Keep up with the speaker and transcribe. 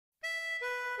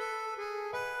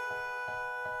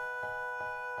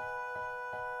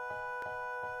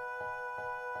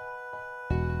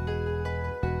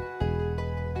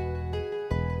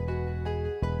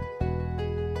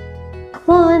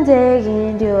One day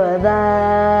in your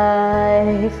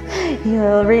life,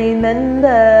 you'll remember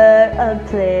a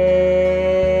place,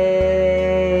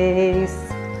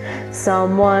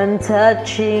 someone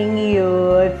touching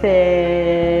your face.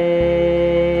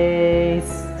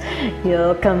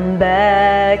 You'll come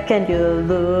back and you'll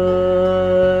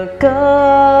look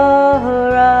around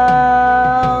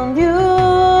you.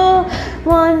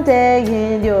 One day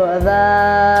in your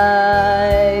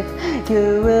life,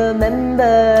 you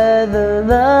remember the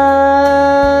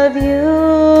love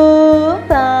you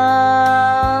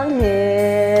found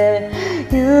here.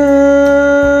 You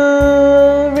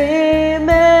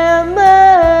remember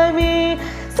me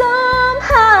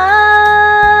somehow,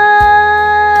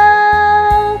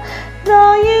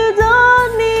 though you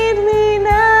don't need me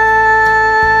now.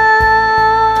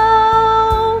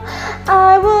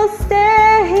 I will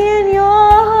stay in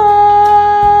your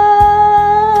heart,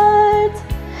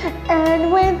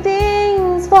 and when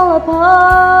things fall apart,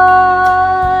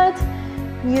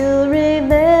 you'll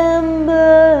remember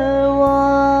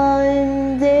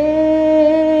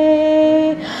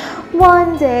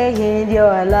one day in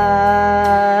your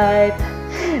life,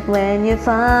 when you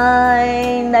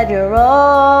find that you're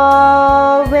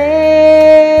always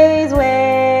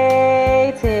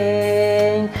waiting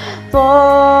for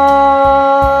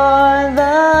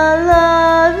the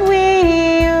love we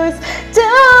used to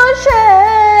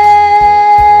share.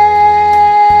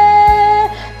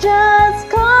 Just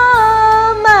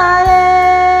call my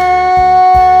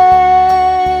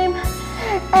name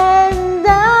and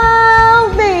I'll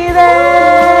be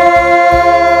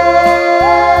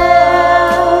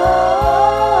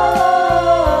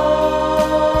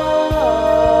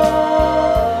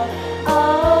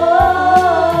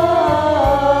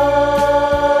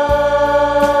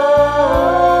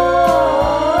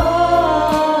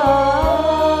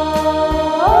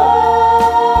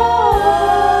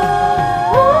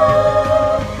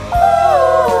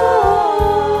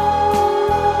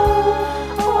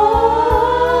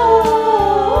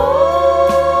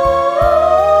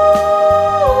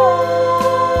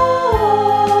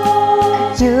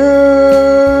You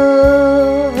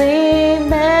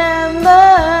remember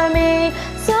me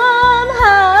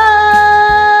somehow,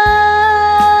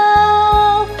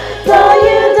 though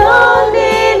you don't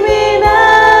need me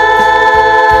now.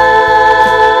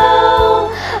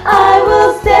 I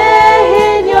will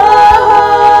stay in your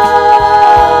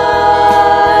heart,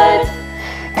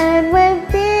 and when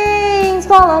things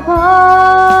fall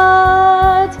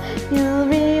apart, you'll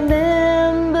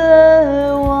remember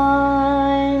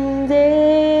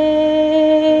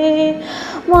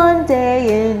one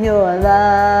day in your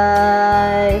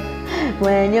life,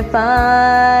 when you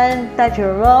find that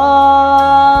you're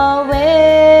always